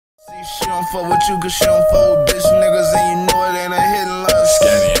She don't fuck with you cause she don't fuck with bitch niggas, and you know it ain't a hidden love.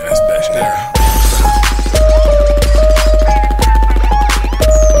 Scanny ass bitch there.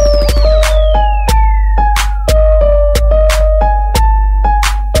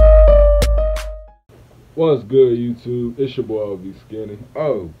 What's good, YouTube? It's your boy LV Skinny.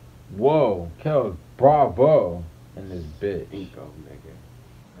 Oh, whoa, Kel, bravo, and this bitch.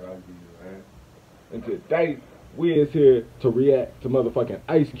 And today, we is here to react to motherfucking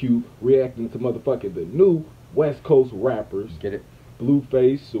Ice Cube, reacting to motherfucking the new West Coast rappers. Get it?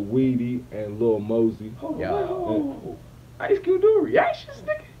 Blueface, Saweetie, and Lil Mosey. Ice Cube do reactions,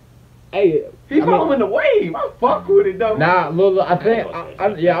 nigga? Hey, He's following the wave. I fuck with it though. Nah, Lil, I think, I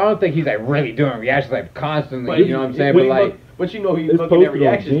don't think he's like really doing reactions like constantly. But you know what I'm saying? But you know he's it's looking at posted on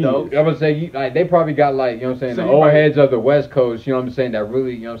reactions though. Genius. I'm gonna say, like, they probably got like, you know what I'm saying, So the you old probably- heads of the West Coast, you know what I'm saying, that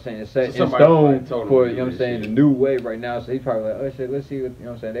really, you know what I'm saying, is set So in somebody stone probably told him for, to you do know what I'm this saying, shit. the new wave right now. So he's probably like, oh shit, let's see what, you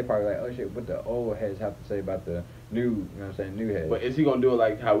know what I'm saying, they probably like, oh shit, what the old heads have to say about the new, you know what I'm saying, new heads. But is he gonna do it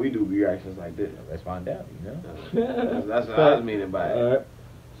like how we do reactions like this? Let's find out, you know? That's what I was meaning by it. Alright,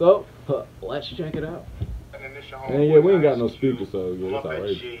 so, let's check it out. And yeah, we ain't got no speaker, so yeah, it's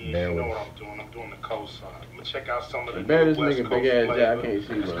alright. You know what I'm doing. I'm doing the cosign. I'm gonna check out some of the Bear new this West nigga Coast big ass flavor jack, I can't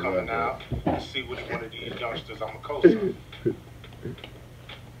see that's what coming I'm out and see which one of these youngsters I'm a cosign.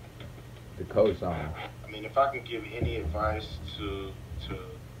 The cosign. I mean, if I can give any advice to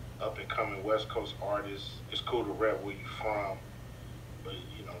up and coming West Coast artists, it's cool to rap where you from, but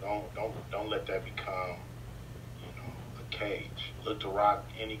you know, don't let that become, you know, a cage. Look to rock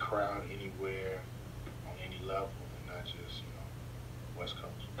any crowd, anywhere, on any level, and not just, you know, West Coast.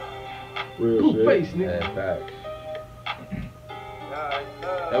 Real shit. Face, nigga. Yeah, facts.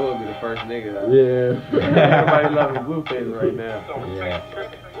 That would be the first nigga. Yeah. Everybody loving Blueface right now. Yeah.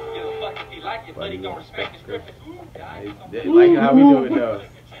 They like how we do it though.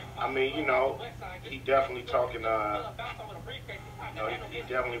 I mean, you know, he definitely talking, you know, he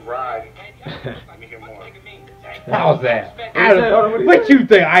definitely riding. Let me hear more. How's that? What you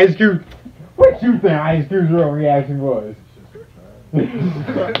think Ice Cube? What you think Ice Cube's real reaction was? I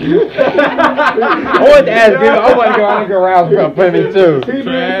wanted to ask him. I want to go. I want to go around for Plymouth too. He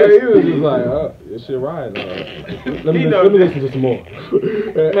was just like, oh, this shit right. Let me listen to some more.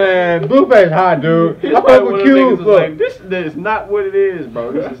 Man, Blueface hot, dude. I fuck with Cube, but like, this is not what it is,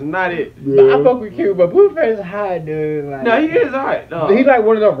 bro. This is not it. Yeah. I fuck with Cube, but Blueface hot, dude. Like, No, he is alright. No. He's like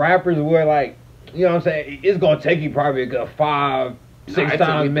one of the rappers where, like, you know what I'm saying, it's gonna take you probably a good 5, 6 it took me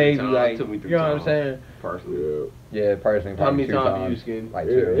times, 3 maybe. times. Like, It took me 3 you know what I'm times. saying? Personally. Yeah, personally, How many probably 2 times times. you skin? Like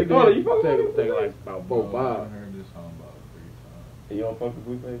Yeah, 2. it Oh, did you fuck with it? take like about 4 5. heard this song about 3 times. You don't fuck with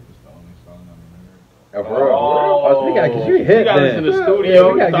Blueface? It's the only song I've Oh, for real? Oh. Oh, so we gotta, cause you hit, You gotta then. listen to Yeah,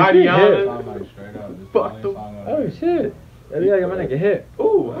 Studio, we gotta get you hit. ever heard. Like straight up. This Fuck the them. only song I've Oh, heard. shit. You gotta get my nigga hit.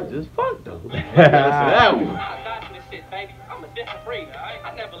 Ooh, I just fucked him. Listen to that one.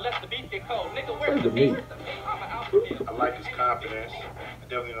 Where's the meat? I like his confidence. I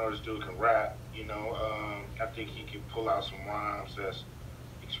definitely know this dude can rap. You know, I think he can pull out some rhymes that's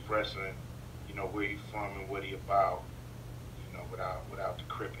expressing, you know, where he from and what he about. You know, without the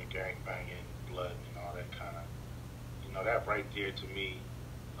crip and gang banging, blood and all that kind of. You know, that right there to me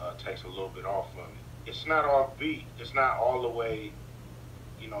takes a little bit off of it. It's not off beat. It's not all the way,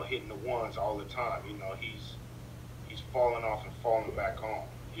 you know, hitting the ones all the time. You know, he's falling off and falling back on.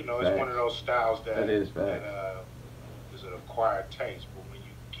 You know, it's Facts. one of those styles that That is facts. is an acquired taste, but when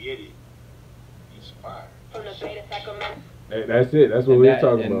you get it, it's fire. Hey, that's it. That's what we was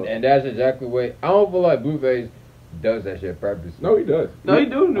talking about. And that's exactly what, I don't feel like Blueface does that shit purposely. No, he does. No, he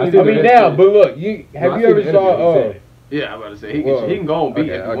do. I He see do. I mean, that now, shit. but look, you have No, I you see ever the saw, interview, he said. Yeah, I'm about to say he can go on beat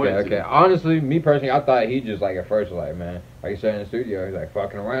if he wanted to. Honestly, me personally, I thought he just like at first like, man, like he said in the studio, he's like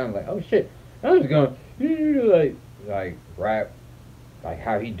fucking around, like, oh shit, I was gonna like rap, like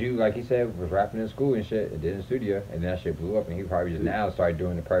how he do, like he said, was rapping in school and shit, and did in the studio, and then that shit blew up, and he probably just now started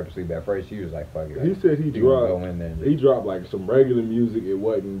doing it purposely. But at first he was like, fuck it. He Like, said he gonna go dropped. in there and He dropped like some regular music. It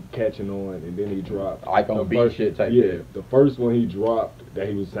wasn't catching on, and then he dropped like on the beat first- shit type Yeah, shit. the first one he dropped that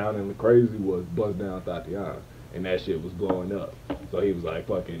he was sounding crazy was "Buzz Down Tatiana," and that shit was blowing up. So he was like,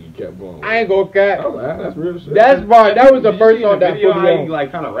 "Fucking," he kept going. I ain't gonna cap. Oh, man, that's real shit. That's right. That was the Did you first see song in the that video put me how he on.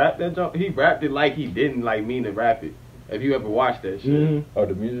 like kind of rapped that jump. He rapped it like he didn't like mean to rap it. If you ever watched that shit. Mhm. Oh,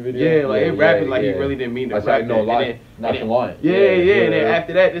 the music video. Yeah, like it rapped it like he really didn't mean to That's rap like no that. lie, And not then- lie. Yeah, and then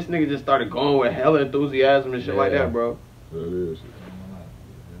after that, this nigga just started going with hella enthusiasm and shit like Yeah. that, bro. That is.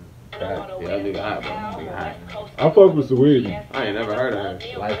 Yeah, that nigga hot, bro. That nigga hot. I fuck with Saweetie. I ain't never heard of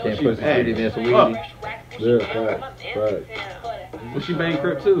her. Light skin She pussy bad. city than Saweetie. Yeah, fact. But she bang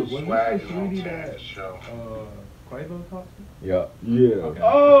Crip too. Swag is on the show. Quavo talking? Yeah. Yeah. Okay.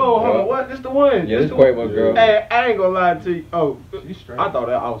 Oh, hold Yeah. on, what? This the one? Yeah, this the one? Quavo girl. Hey, I ain't gonna lie to you. Oh, She's straight. I thought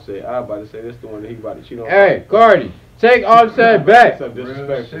that Offset. I was about to say this the one that he about to cheat on. Hey, Cardi, take Offset back. Some Real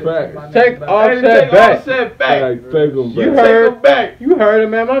disrespectful. shit. Facts. My Take nigga off- Hey, Offset take back. Offset back. Like, take them You back. heard- Take him back. You heard him,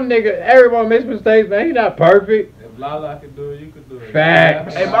 man. My nigga, everyone makes mistakes, man. He not perfect. If Lala could do it, you could do it.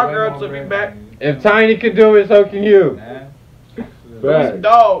 Facts. Hey, my girl took me back. If Tiny can do it, so can you. Nah. Facts. These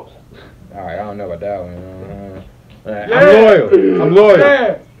dogs. All right, I don't know about that one. Yeah. I'm loyal. I'm loyal.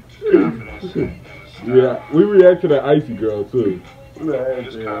 Yeah. Confidence and Yeah, we react to that icy girl too.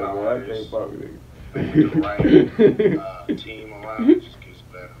 Just kinda I always- can't fuck with it. with the right team around, it just gets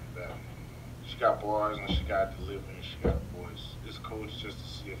better and better. She got bars and she got delivery and she got a voice. It's cool just to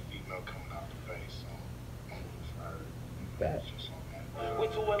see a female coming out the face. So I'm rooting for her. Facts. It's just on that.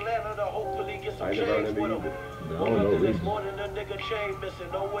 Went to Atlanta to hopefully get some I ain't never heard change that with him. either. I Woke don't up know the next this. morning, a nigga chain missing,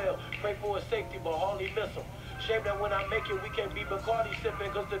 no well. Pray for his safety, but hardly miss him. Shame that when I make it, we can't be Bacardi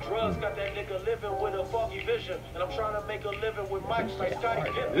sipping, cause the drugs got that nigga living with a foggy vision. And I'm trying to make a living with mics like Scotty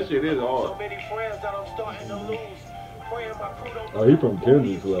Pippen. This shit is So hard. many friends that I'm starting to lose. Praying my crew don't Oh, he from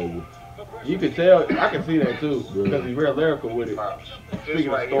Kendrick's label. You could tell. I can see that too because he's real lyrical with it. Pops. This Speaking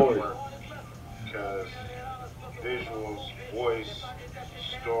of right here story. work because visuals, voice,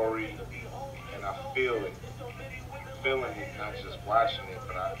 story, and I feel it. Feeling it, not just watching it,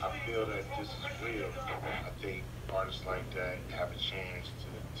 but I feel that this is real. I think artists like that have a chance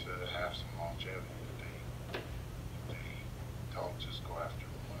to have some longevity if they don't just go after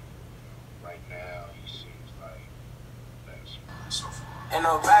the money. Right now, he seems like that's so far. In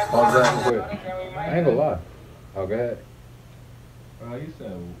the back Oh, I ain't gonna lie. Oh, go ahead. Bro,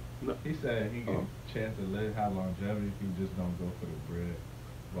 he said he get a chance to live, have longevity if you just don't go for the bread.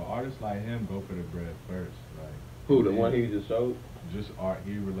 But artists like him go for the bread first. Like Who, the one he just showed? just art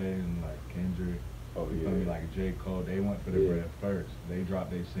he relating like Kendrick. Oh You feel me? Like J. Cole, they went for the Yeah. bread first. They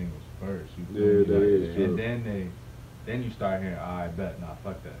dropped their singles first. You feel Yeah, me? that is true. And then you start hearing, I bet, nah,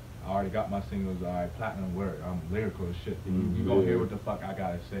 fuck that. I already got my singles, alright, platinum word. I'm lyrical as shit. You gonna hear what the fuck I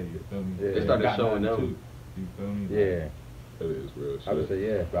gotta say, you feel me? Yeah. They You started got showing nothing them. too. You feel me? Yeah. That is real I would shit. say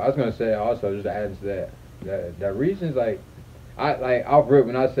yeah, but I was gonna say also just to add to that reasons like off rip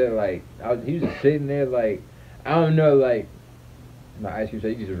when I said like he was just sitting there like I don't know like my Ice Cube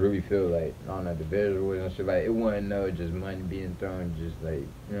said you just really feel like I don't know the visuals and shit like it wasn't no just money being thrown just like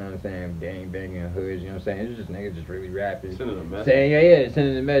you know what I'm saying gang banging hoods you know what I'm saying it was just niggas just really rapping Sending a message. saying yeah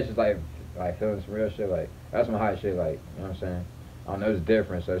sending the message like feeling some real shit like that's some hot shit like you know what I'm saying I don't know it's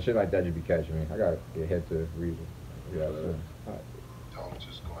different so shit like that just be catching me I gotta get hit to reason yeah so. Don't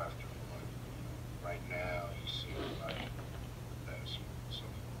just go after the money. Right now, he seems like that's so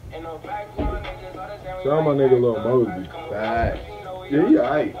far. In the back niggas, Shout out my nigga Lil Mosby. Facts. Yeah, he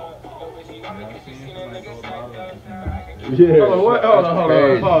alright. You know, seeing somebody throw a bottle at this nigga. Yeah. Hold on, what? Hold on, hold on.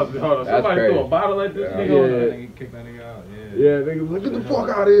 crazy. Pause. Hold on. That's Somebody crazy. threw a bottle at this Yeah. nigga. Oh, Yeah. that nigga kicked that nigga out. Yeah, niggas like, get the fuck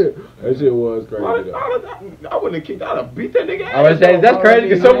out of here. That shit was crazy. though. I wouldn't have kicked. I'd have beat that nigga. I would say ass, that's though, crazy bro.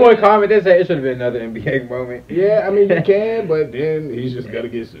 because someone commented said it should have been another NBA moment. Yeah, I mean you can, but then he's just gotta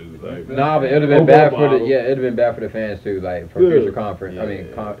get sued. Like, Nah, but it would have been Over bad a for the bottle. it'd have been bad for the fans too, like for Yeah. future conference. I mean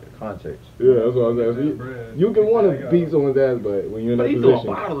Yeah. concerts. yeah, that's what I'm saying. You can want to beat someone's ass, but when you're in But that he threw a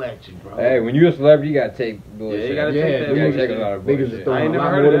position, bottle at you, bro. Hey, when you a celebrity, you gotta take bullshit. Yeah, you gotta yeah, take that You gotta bullshit. take a lot of niggas bullshit. just I throwing ain't a never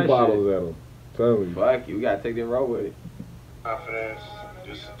lot heard more of than that bottles at him. Telling you. Fuck you. We gotta take that road with it. Confidence.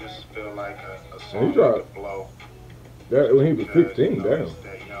 This feel like a He song tried- that could blow. That when he was Because, 16, you know, damn. it's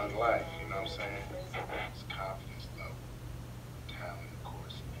that young life, you know what I'm saying? It's confidence, though. Talent, of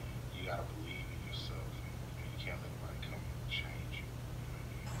course. You gotta believe in yourself, and you can't let anybody come and change you.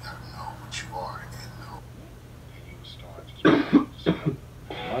 You gotta know what you are and know. And you will start just being yourself.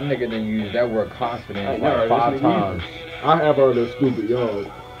 My nigga done used that word confidence I never like heard 5 this nigga times. I have heard of Stupid Young.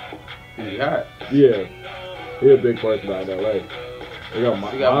 He hot. Yeah, he a big person out in LA. They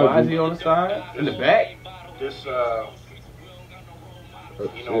got You got Mozzie. Mozzie on the side, in the back. This, you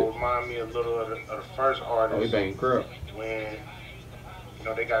know, remind me a little of the first Oh, he artist banging crib. when, you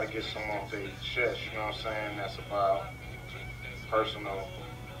know, they gotta get something off their chest, you know what I'm saying? That's about personal,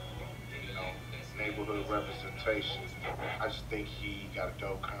 you know, neighborhood representation. I just think he got a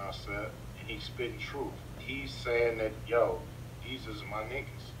dope concept, and he's spitting truth. He's saying that, yo, these is my niggas.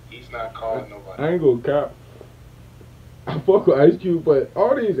 He's not calling nobody. I ain't gonna cop. I fuck with Ice Cube, but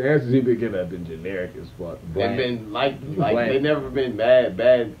all these answers he been getting have been generic as fuck. They've been like Blank. they never been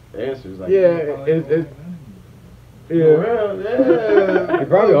bad answers. Like Yeah, it's yeah. He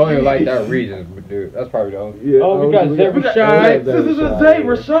probably only like that reason, but dude, that's probably the only. Yeah, Oh, we got Zay we got- Rashad. we got This is a Rashad, Zay yeah.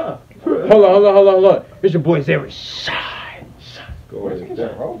 Rashad. Hold on. It's your boy Zay Rashad. Go Where's ahead. he get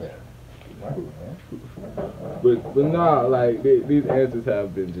that roll at? Wow, man. But nah, like these answers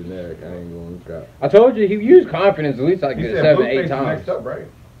have been generic. I ain't gonna cop. I told you he used confidence at least like He 7, 8 Blueface times. Next up, right?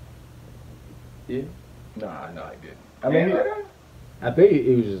 Yeah. Nah, I didn't. I mean, I think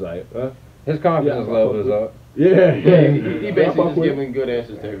he was just like, His confidence Yeah, level is up. yeah. He basically just giving good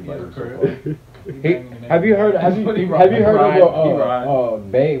answers to everybody. So Have you heard? Have you heard of a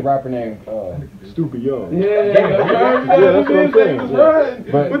big rapper named? Stupid young. yeah, that's what I'm saying. Yeah.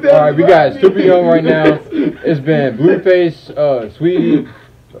 But all right, we got Stupid Young right now. It's been Blueface, Sweetie,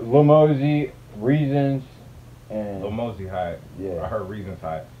 Lil Mosey, Reasons, and Lil Mosey high. Yeah. I heard Reasons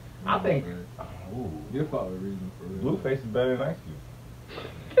high. I think You'll follow reason for real. Blueface is better than Ice Cube.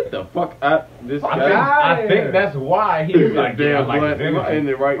 get the fuck out this I guy. think that's why he's like Damn, like blood his energy. in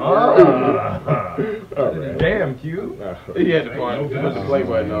the right Alright. Damn, Q. He had the part. Put the play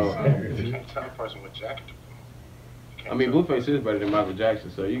button on. You can't tell a person what jacket to put on. I mean, Blueface is better than Michael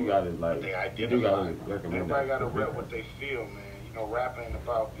Jackson, so you gotta like. They You do gotta identify. recommend Everybody that. gotta rep what they feel, man. You know, rapping ain't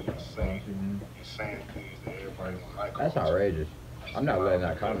about being safe. You're saying things that everybody don't like. that's outrageous. I'm not letting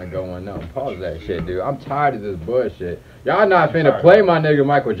that comment go on. No, pause that shit, dude. I'm tired of this bullshit. Y'all not finna play my nigga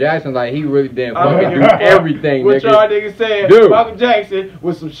Michael Jackson like he really didn't fucking do everything, What y'all nigga. niggas saying? Dude. Michael Jackson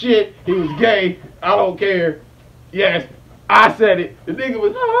was some shit. He was gay. I don't care. Yes, I said it. The nigga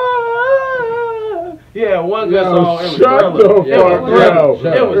was. Yeah, one good song. It was Shut Thriller. the It fuck was Thriller. up. It was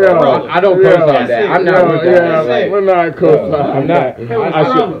Yeah. Thriller. I don't Yeah. co-sign that. I'm not with that. That's it. We're not co-signing. I'm not. It was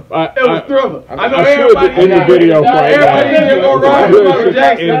Thriller. It was Thriller. I know I should everybody. end the video right Everybody now. nigga gonna ride with Michael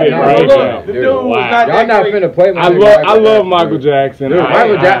Jackson. End it But right look, now. the dude was not Y'all that not great. finna play my I nigga love Michael Jackson. Dude,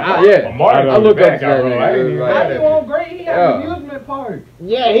 Michael Jackson, yeah. Martin I look up back, to that bro. I nigga. ain't even Like, mad at you. great. He had an amusement park.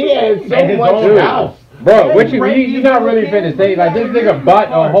 Yeah, he had so And his much own house. Bro, what you not really finna say? Like, this nigga bought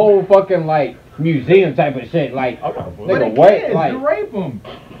a whole fucking, like, museum type of shit. Like, nigga, what? Like, rape him.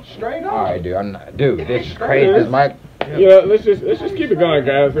 Straight up. alright, dude, I'm not. Dude, this is crazy. This Mike. Yeah, let's just keep it going,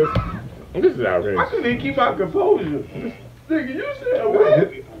 guys. This is I outrageous. couldn't even keep my composure. Nigga, you said What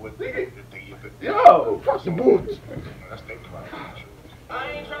what? people would think that they Yo, fuck the boots. That's their problem.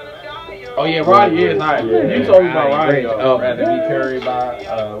 Oh yeah, Roddy is alright. You told me about Roddy. Oh. Rather be carried by,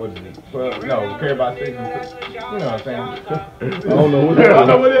 what is it? 12, no, carried by 6 and 6. You know what I'm saying? I don't know what I don't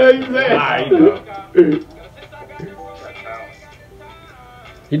know what the hell you said. Ah, you know.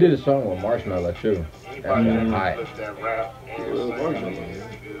 He did a song with Marshmello, too. Anybody that Alright. lift that rap and sing,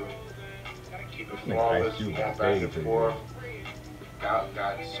 keep it flawless, going back and forth. Got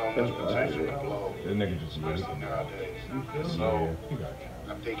so much potential to blow, This nigga just especially nowadays. So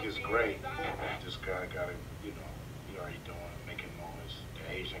I think it's great. Just gotta, you already doing, making noise.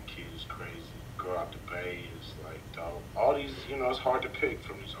 The Asian kid is crazy. Girl out the Bay is like dope. All these, it's hard to pick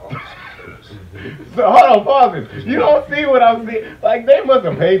from these artists because So hold on, pause it. You don't see what I'm seeing. Like they must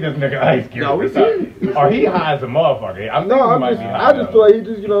have paid this nigga Ice Cube. No, we or something. Or he high as a motherfucker. I'm No, thinking he might be high. I just feel like he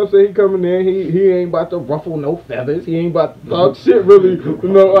just, he coming in, he ain't about to ruffle no feathers, he ain't about to talk shit really,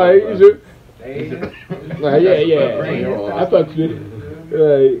 like, he just, like, yeah, I thought you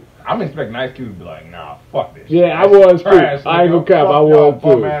did, I'm expecting Ice Cube to be like, nah, fuck this. Yeah, I shit. was too. Trash, I ain't nigga. gonna cap, I Fuck was y'all too.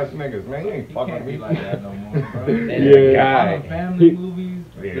 Bum ass niggas, man. You ain't fucking me like that no more, bro. And Yeah. the guy. Family He- movies.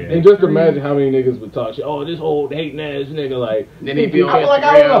 Yeah. and just imagine how many niggas would talk shit, oh, this old hating ass nigga, like, Then he be on I feel like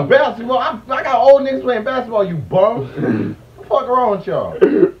I Instagram. was a basketball. I got old niggas playing basketball, you bum. What the fuck wrong with y'all?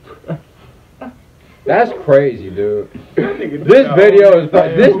 That's crazy, dude. Nigga, This no.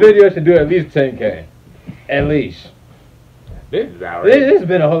 video should do at least 10K. At least. this is outrageous. This has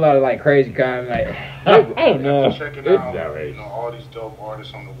been a whole lot of, like, crazy kind of, like. I don't know, checking this is out, outrageous. all these dope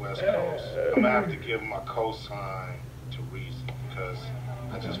artists on the West Coast. I'm gonna have to give my cosign to Reason because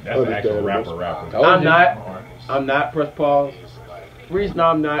I just That's an actual rapper. I'm not press pause. It's like, Reason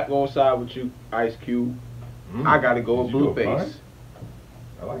I'm not gonna side with you, Ice Cube. I gotta go with Did you do a Blueface.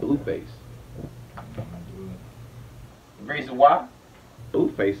 I like Blueface. Reason why?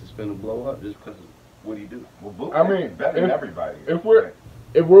 Blueface is finna blow up just because of what he do. Well, Blue I mean, better than if- everybody.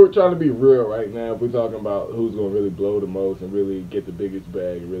 If we're trying to be real right now, if we're talking about who's gonna really blow the most and really get the biggest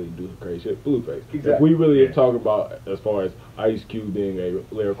bag and really do some crazy shit, Blueface. If we really talk about as far as Ice Cube being a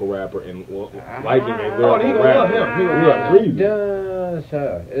lyrical rapper and liking a lyrical he gonna rapper, love him. He gonna we love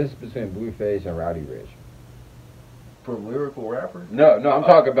agree. It's between Blueface and Rowdy Rich. For lyrical rappers? No, I'm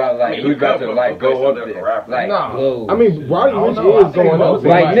talking about, like, I mean, who's you about could to, put like, go Blueface up as a there. rapper. Like, Nah. blow. I mean, Roddy I don't Rich know. I is think going up. most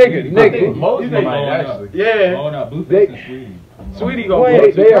Like, nigga. Most You of them think actually. Yeah. Blowing up Blueface They- and Sweetie. Sweetie gonna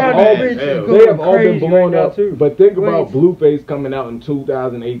Wait, blow They too. have all Rich is Hell. They have all been crazy blown right now, up, too. but think about Wait. Blueface coming out in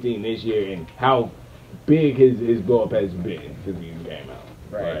 2018 this year and how big his blow up has been since he came out.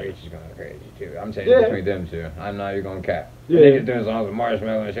 Right, Rich is going crazy too. I'm saying Yeah. between them two. I know you're gonna cap. Yeah. Niggas doing songs with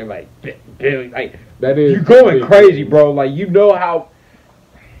Marshmello and shit like Billy, like That is. you going crazy, bro. Like you know how.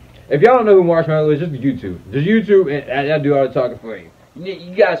 If y'all don't know who Marshmello is, just YouTube. Just YouTube, and I'll do all the talking for you.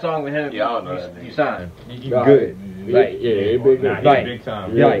 You got a song with him. Yeah, I don't know that nigga. You signed. You Nah, good. Like, yeah, big. Nah, he's Like, big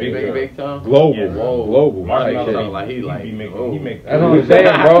time. yeah, Big time. Global, Yeah. global. Marshmello Like, shit. sound like he like. He make That's what I'm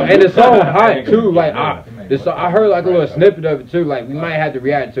saying, bro. And the song hot too. Like I heard like a little snippet of it too. Like we might have to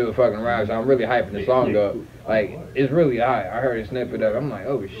react to it fucking around. So I'm really hyping the song up. Like it's really hot. I heard a snippet of it. I'm like,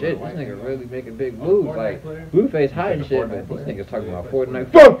 oh shit, this nigga really making big moves. Like Blueface hot and shit, but these niggas talking about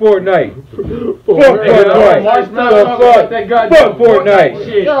Fortnite. Fuck Fortnite. Fuck Fortnite. Fuck Fortnite.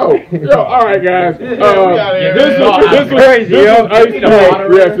 Shit. Yo, all right, guys. This is crazy, yo. Ice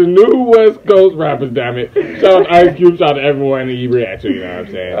Cube. We have some new West Coast rappers, damn it. Shout out to Ice Cube, shout out to everyone that you react to, you know what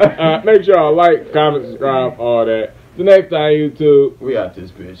I'm saying? Make sure y'all like, comment, subscribe, all that. The next time, YouTube. We out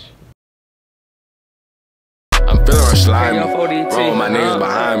this bitch. I'm feeling slimy. Roll my niggas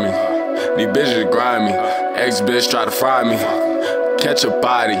behind me. These bitches grind me. Ex-bitch try to fry me. Catch a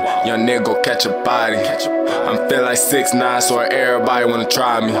body. Young nigga go catch a body. I'm feeling like 6'9", so everybody wanna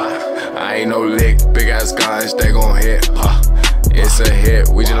try me. I ain't no lick. Big ass guns, they gon' hit. It's a hit.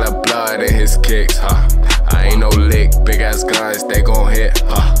 We just let blood in his kicks. I ain't no lick. Big ass guns, they gon' hit.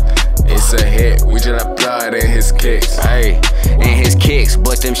 It's a hit. We just let blood in his kicks. Hey, in his kicks,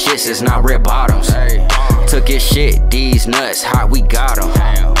 but them shits is not red bottoms. Hey, took his shit, these nuts, hot, we got him.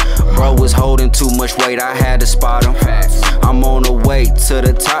 Bro was holding too much weight, I had to spot him. I'm on the way to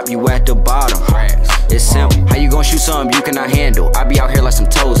the top, you at the bottom. It's simple. How you gon' shoot something you cannot handle? I be out here like some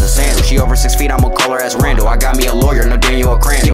toes and sandals. She over 6 feet, I'ma call her as Randall. I got me a lawyer, no Daniel or Crandall.